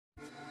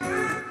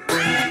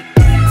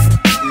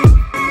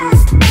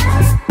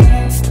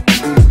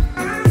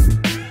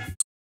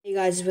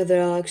guys, with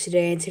Alex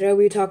today, and today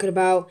we're talking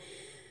about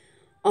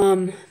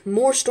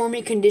more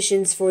stormy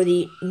conditions for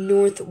the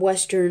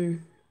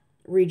northwestern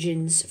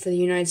regions for the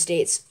United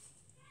States.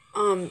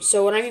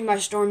 So what I mean by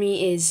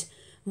stormy is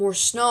more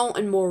snow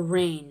and more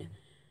rain.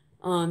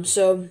 Don't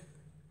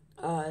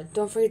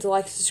forget to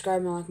like,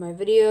 subscribe, and like my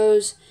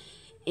videos,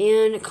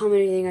 and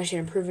comment anything I should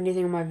improve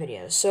anything on my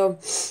videos. So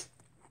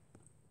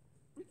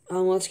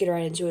let's get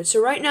right into it.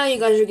 So right now you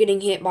guys are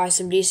getting hit by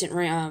some decent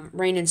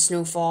rain and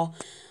snowfall.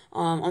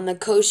 On the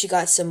coast, you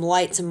got some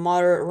light to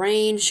moderate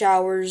rain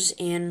showers,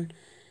 and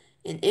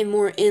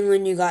more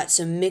inland, you got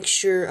some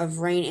mixture of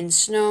rain and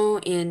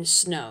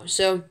snow.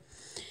 So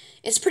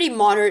it's pretty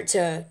moderate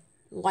to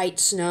light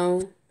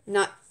snow,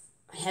 not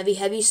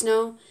heavy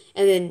snow.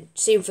 And then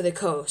same for the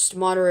coast,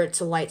 moderate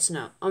to light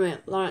snow.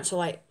 Moderate to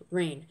light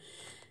rain.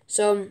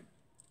 So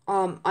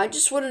I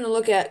just wanted to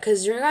look at,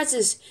 because you guys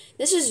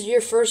this is your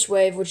first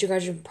wave, which you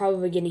guys are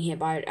probably getting hit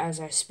by it as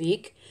I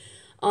speak.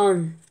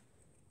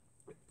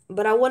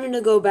 But I wanted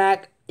to go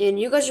back, and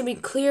you guys will be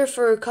clear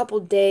for a couple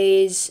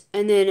days,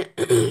 and then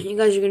you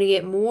guys are going to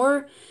get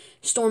more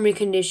stormy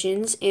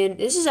conditions, and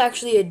this is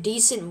actually a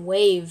decent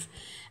wave.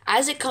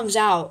 As it comes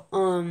out,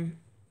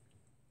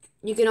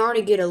 you can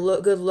already get a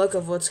good look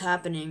of what's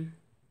happening.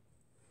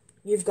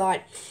 You've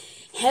got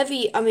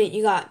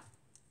you got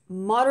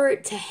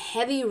moderate to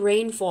heavy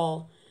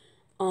rainfall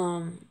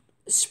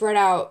spread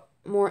out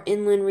more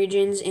inland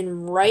regions,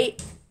 and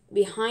right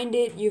behind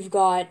it, you've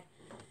got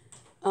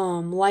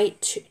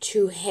light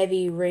to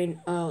heavy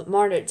rain,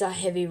 moderate to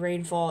heavy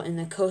rainfall in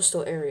the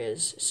coastal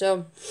areas.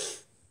 So,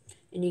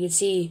 and you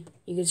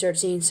can start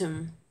seeing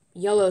some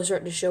yellow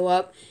starting to show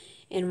up,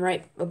 and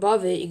right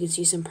above it, you can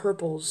see some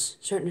purples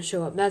starting to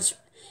show up. That's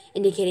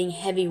indicating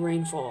heavy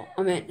rainfall.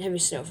 Heavy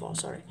snowfall,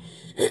 sorry.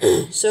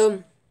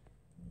 So,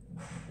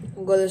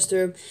 we'll go this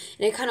through,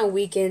 and it kind of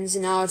weakens,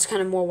 and now it's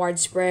kind of more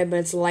widespread, but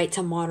it's light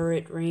to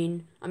moderate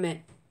rain.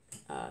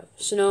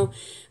 Snow.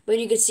 But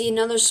you can see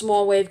another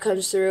small wave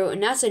comes through,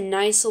 and that's a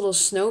nice little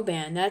snow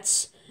band.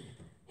 That's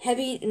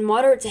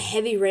moderate to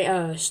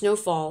heavy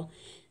snowfall,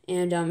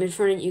 and in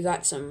front of it you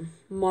got some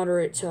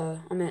light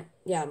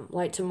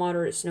to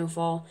moderate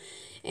snowfall,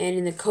 and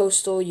in the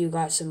coastal you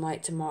got some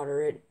light to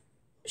moderate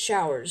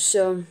showers.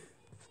 So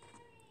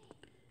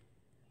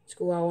let's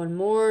go out one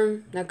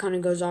more. That kind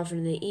of goes off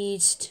into the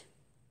east,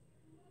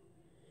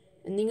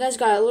 and then you guys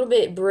got a little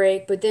bit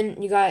break, but then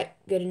you get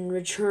in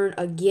return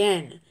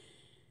again.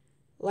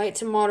 Light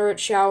to moderate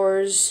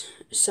showers,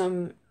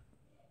 some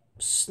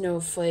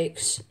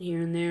snowflakes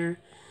here and there.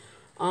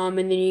 And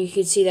then you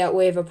can see that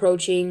wave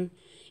approaching.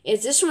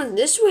 This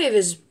wave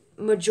is,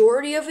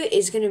 majority of it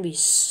is going to be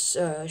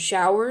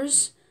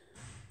showers.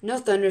 No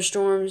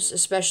thunderstorms,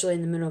 especially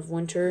in the middle of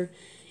winter.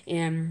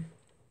 And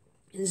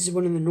this is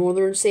one of the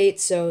northern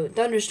states, so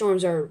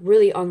thunderstorms are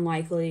really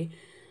unlikely.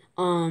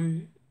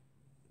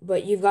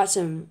 But you've got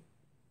some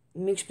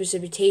mixed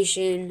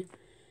precipitation,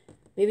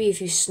 maybe a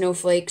few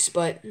snowflakes,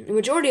 but the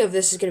majority of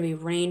this is going to be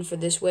rain for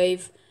this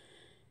wave.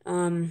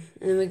 And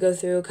then we go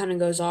through, it kind of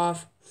goes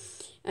off.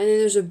 And then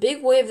there's a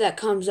big wave that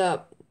comes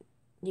up.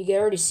 You can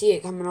already see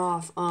it coming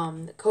off.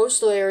 The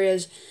coastal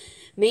areas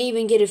may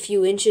even get a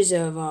few inches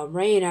of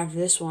rain after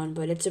this one,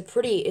 but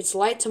it's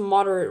light to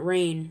moderate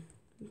rain.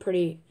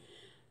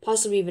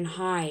 Possibly even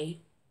high.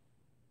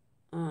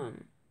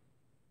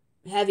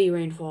 Heavy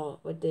rainfall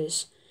with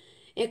this.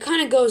 It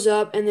kind of goes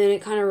up, and then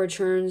it kind of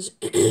returns,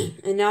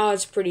 and now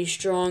it's pretty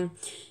strong.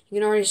 You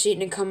can already see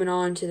it coming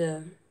on to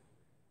the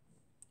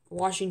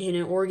Washington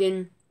and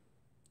Oregon.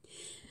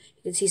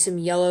 You can see some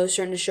yellow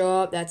starting to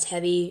show up. That's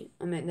heavy.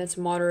 That's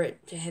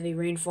moderate to heavy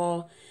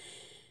rainfall.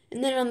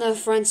 And then on the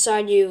front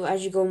side,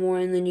 as you go more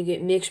inland, you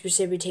get mixed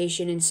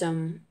precipitation and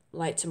some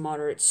light to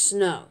moderate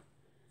snow.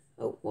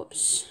 Oh,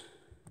 whoops.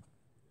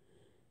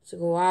 So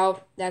go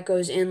out. That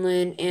goes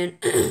inland, and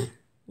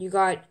you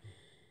got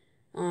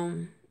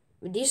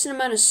a decent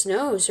amount of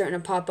snow is starting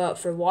to pop up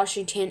for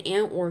Washington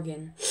and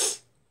Oregon.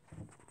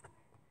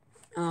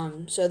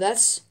 So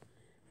that's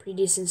pretty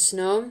decent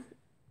snow.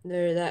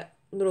 That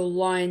little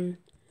line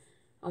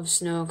of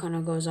snow kind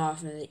of goes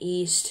off into the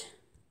east.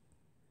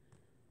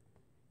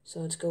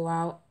 So let's go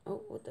out.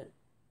 Oh,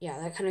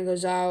 that kind of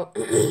goes out.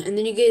 And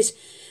then you guys,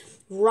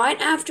 right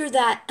after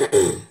that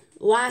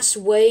last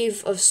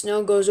wave of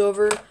snow goes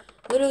over,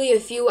 literally a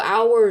few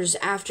hours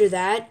after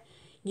that,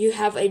 you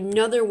have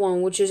another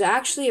one, which is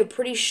actually a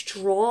pretty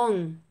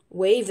strong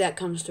wave that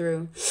comes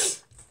through.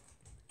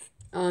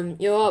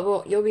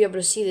 You'll be able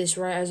to see this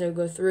right as I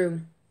go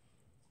through.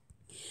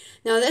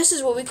 Now, this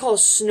is what we call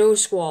snow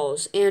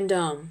squalls, and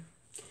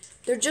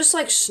they're just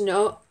like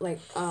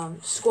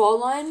squall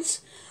lines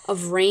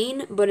of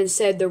rain, but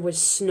instead there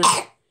was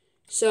snow.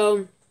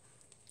 So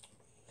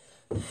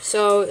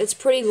it's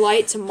pretty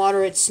light to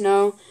moderate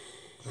snow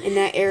in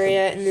that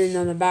area, and then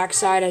on the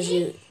backside, as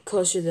you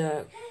closer to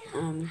the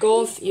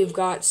Gulf, you've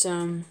got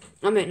some,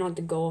 not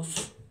the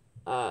Gulf,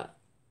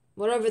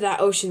 whatever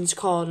that ocean's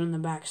called on the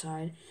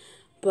backside,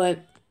 but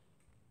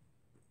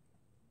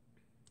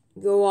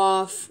go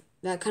off,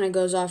 that kind of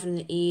goes off in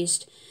the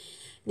east.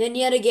 Then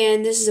yet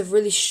again, this is a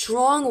really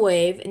strong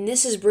wave, and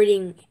this is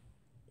bringing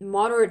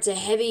moderate to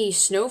heavy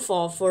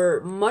snowfall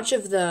for much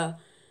of the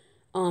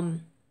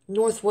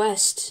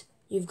northwest.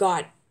 You've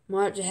got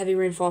moderate to heavy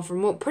rainfall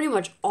for pretty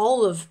much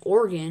all of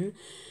Oregon.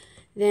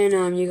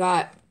 Then you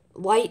got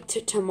light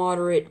to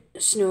moderate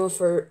snow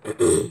for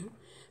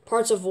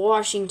parts of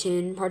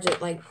Washington, parts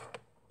of like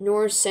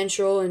north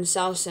central and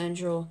south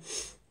central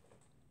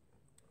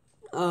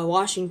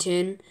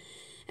Washington,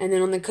 and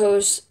then on the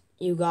coast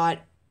you got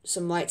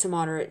some light to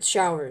moderate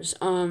showers.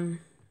 So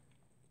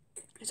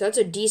that's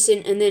a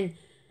decent, and then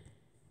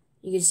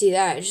you can see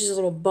that it's just a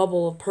little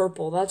bubble of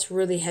purple. That's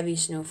really heavy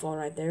snowfall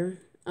right there.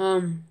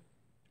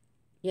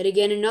 Yet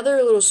again, another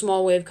little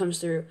small wave comes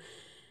through.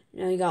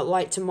 Now you got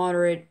light to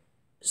moderate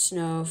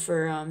snow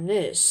for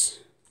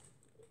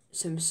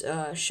some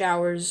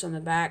showers on the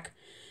back.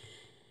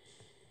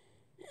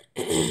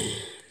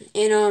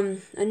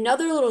 And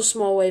another little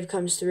small wave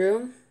comes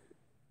through.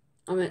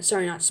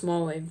 Sorry, not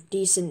small wave,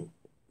 decent,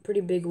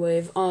 pretty big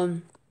wave. Now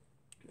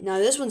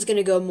this one's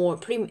gonna go more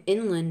pretty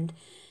inland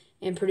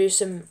and produce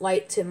some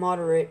light to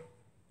moderate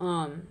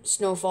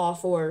snowfall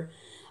for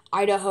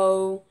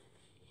Idaho.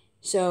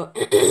 So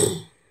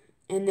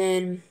and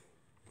then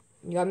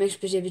you got mixed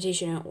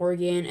precipitation in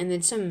Oregon, and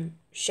then some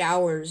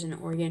showers in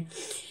Oregon.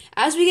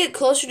 As we get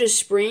closer to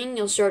spring,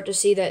 you'll start to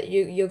see that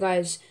you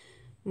guys,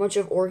 much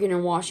of Oregon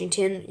and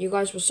Washington, you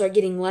guys will start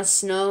getting less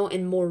snow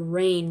and more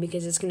rain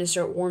because it's going to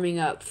start warming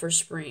up for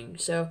spring.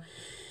 So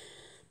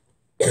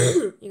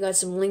you got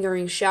some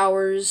lingering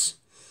showers.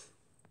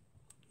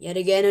 Yet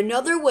again,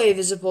 another wave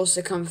is supposed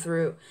to come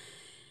through,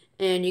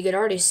 and you could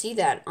already see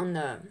that on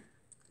the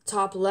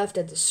top left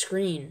of the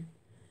screen.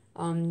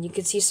 You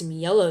could see some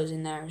yellows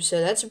in there,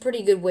 so that's a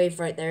pretty good wave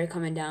right there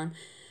coming down.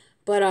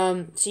 But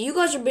so you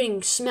guys are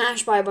being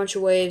smashed by a bunch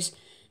of waves.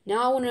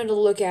 Now I wanted to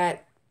look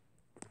at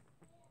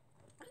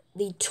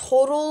the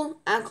total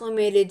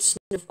acclimated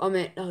snow.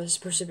 It's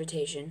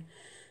precipitation.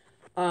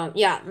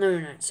 Yeah,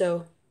 no.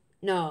 So,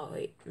 no,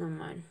 wait, never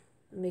mind.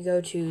 Let me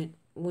go to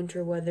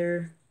winter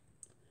weather.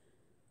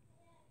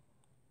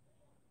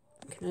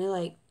 Can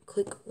I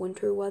click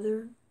winter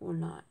weather or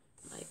not?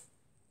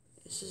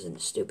 This isn't a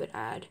stupid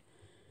ad.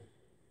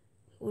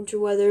 Winter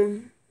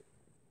weather.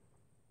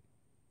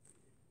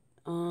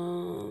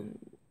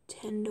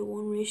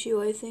 10-to-1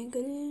 ratio, I think it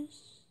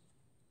is.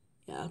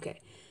 Yeah, okay.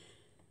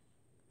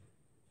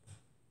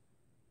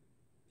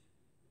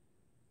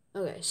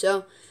 Okay,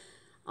 so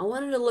I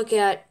wanted to look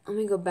at, let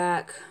me go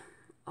back,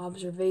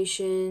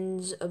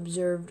 observations,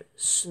 observed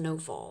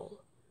snowfall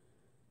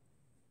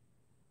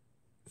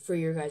for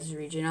your guys'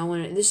 region.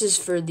 This is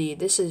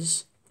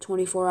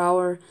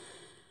 24-hour,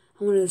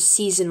 I want a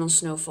seasonal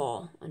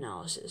snowfall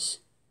analysis.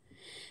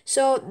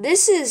 So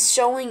this is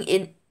showing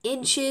in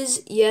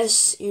inches.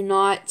 Yes, you're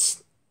not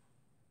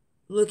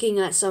looking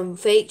at some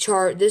fake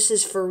chart. This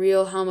is for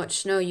real how much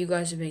snow you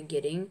guys have been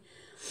getting.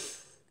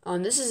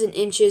 This is in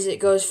inches. It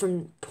goes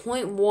from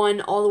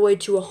 0.1 all the way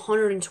to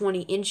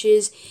 120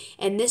 inches,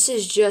 and this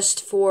is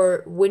just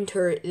for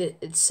winter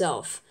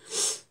itself.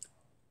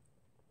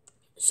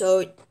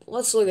 So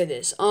let's look at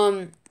this.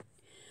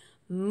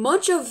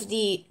 Much of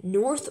the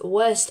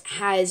Northwest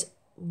has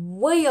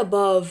way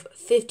above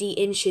 50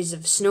 inches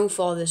of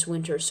snowfall this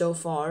winter so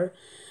far.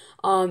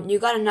 You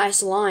got a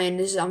nice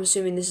line. I'm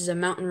assuming this is a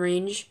mountain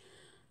range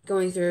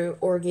going through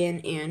Oregon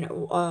and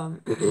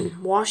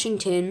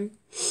Washington.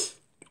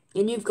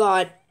 And you've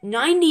got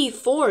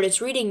 94. It's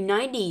reading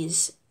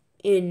 90s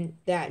in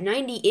that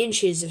 90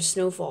 inches of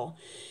snowfall.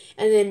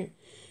 And then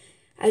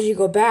as you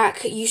go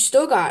back, you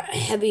still got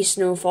heavy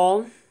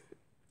snowfall.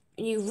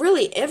 You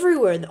really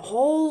everywhere, the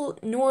whole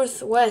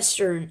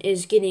northwestern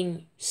is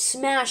getting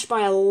smashed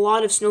by a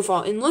lot of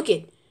snowfall. And look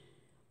at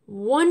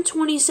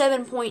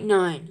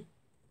 127.9.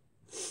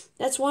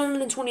 That's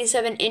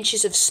 127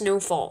 inches of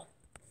snowfall.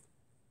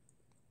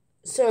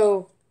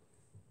 So,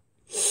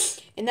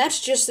 and that's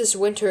just this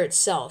winter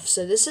itself.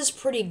 So this is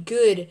pretty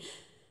good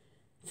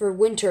for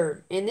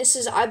winter. And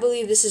I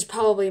believe this is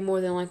probably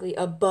more than likely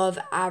above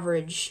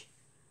average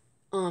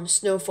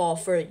snowfall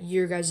for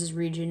your guys'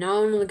 region. Now I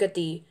want to look at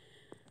the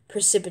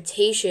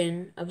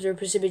precipitation, observed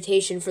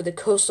precipitation for the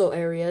coastal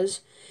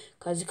areas,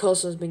 because the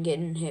coastal has been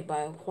getting hit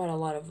by quite a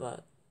lot of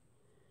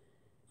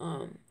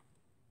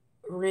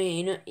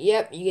rain.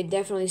 Yep, you can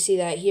definitely see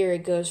that here.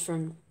 It goes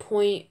from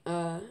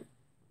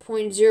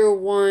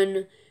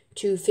 0.01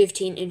 to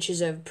 15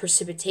 inches of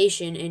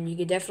precipitation, and you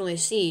can definitely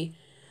see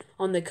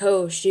on the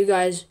coast, you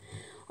guys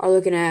are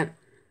looking at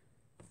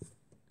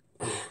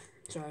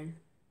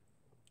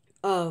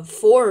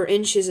 4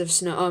 inches of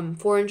snow,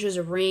 4 inches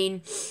of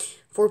rain,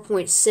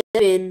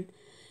 4.7.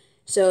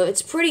 So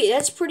that's pretty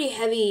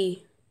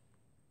heavy.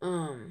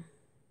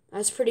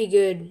 That's pretty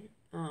good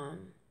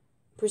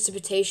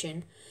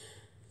precipitation.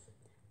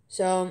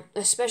 So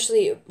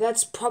especially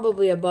that's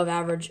probably above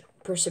average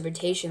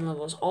precipitation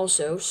levels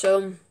also.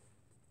 So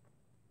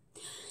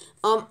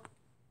I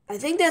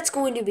think that's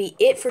going to be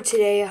it for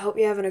today. I hope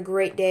you're having a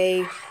great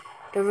day.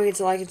 Don't forget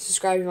to like and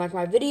subscribe if you like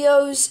my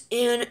videos,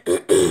 and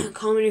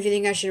comment if you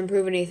think I should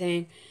improve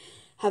anything.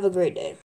 Have a great day.